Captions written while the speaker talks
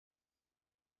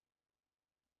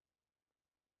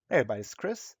Hey everybody, it's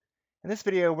Chris. In this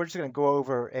video, we're just going to go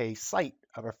over a site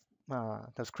that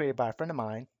was created by a friend of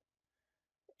mine.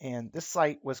 And this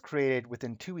site was created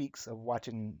within 2 weeks of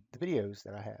watching the videos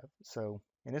that I have.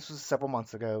 And this was several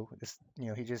months ago.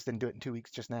 He just didn't do it in 2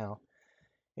 weeks just now.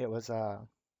 It was, I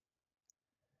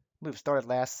believe it started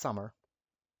last summer,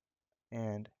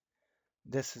 and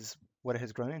this is what it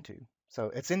has grown into.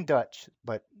 So it's in Dutch,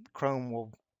 but Chrome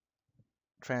will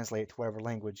translate to whatever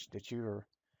language that you're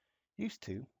used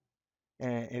to.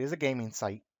 And it is a gaming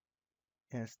site,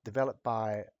 and it's developed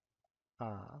by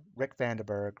Rick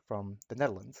Vandenberg from the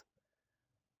Netherlands.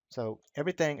 So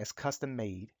everything is custom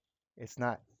made. It's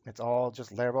all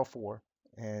just Laravel 4.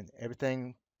 And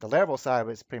everything, the Laravel side of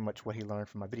it is pretty much what he learned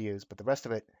from my videos, but the rest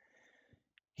of it,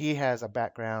 he has a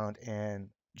background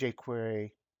in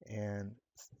jQuery and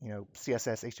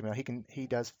CSS, HTML. He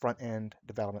does front end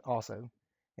development also,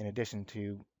 in addition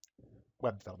to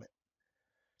web development.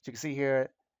 So you can see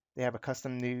here they have a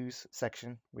custom news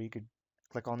section where you could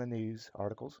click on the news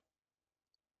articles.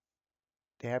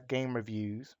 They have game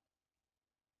reviews.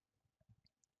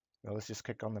 Well, let's just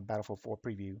click on the Battlefield 4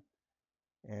 preview.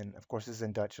 And of course, this is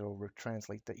in Dutch, it'll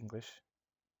translate to English.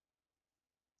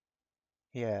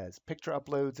 He has picture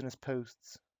uploads in his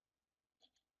posts.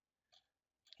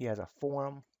 He has a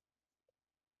forum.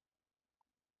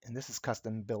 And this is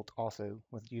custom built also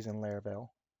with using Laravel.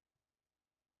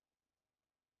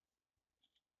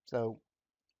 So,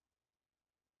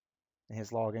 and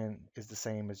his login is the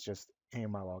same as just any of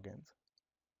my logins.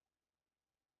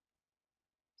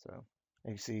 So,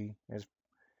 you see, if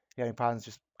you have any problems,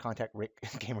 just contact Rick at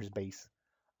GamersBase.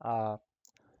 Uh,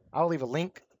 I'll leave a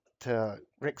link to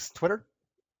Rick's Twitter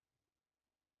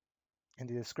in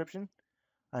the description.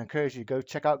 I encourage you to go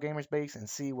check out GamersBase and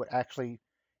see what actually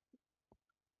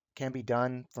can be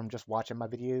done from just watching my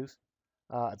videos.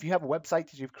 If you have a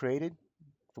website that you've created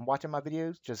from watching my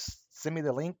videos, just send me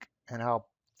the link and I'll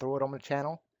throw it on the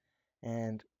channel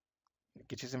and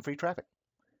get you some free traffic.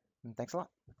 And thanks a lot.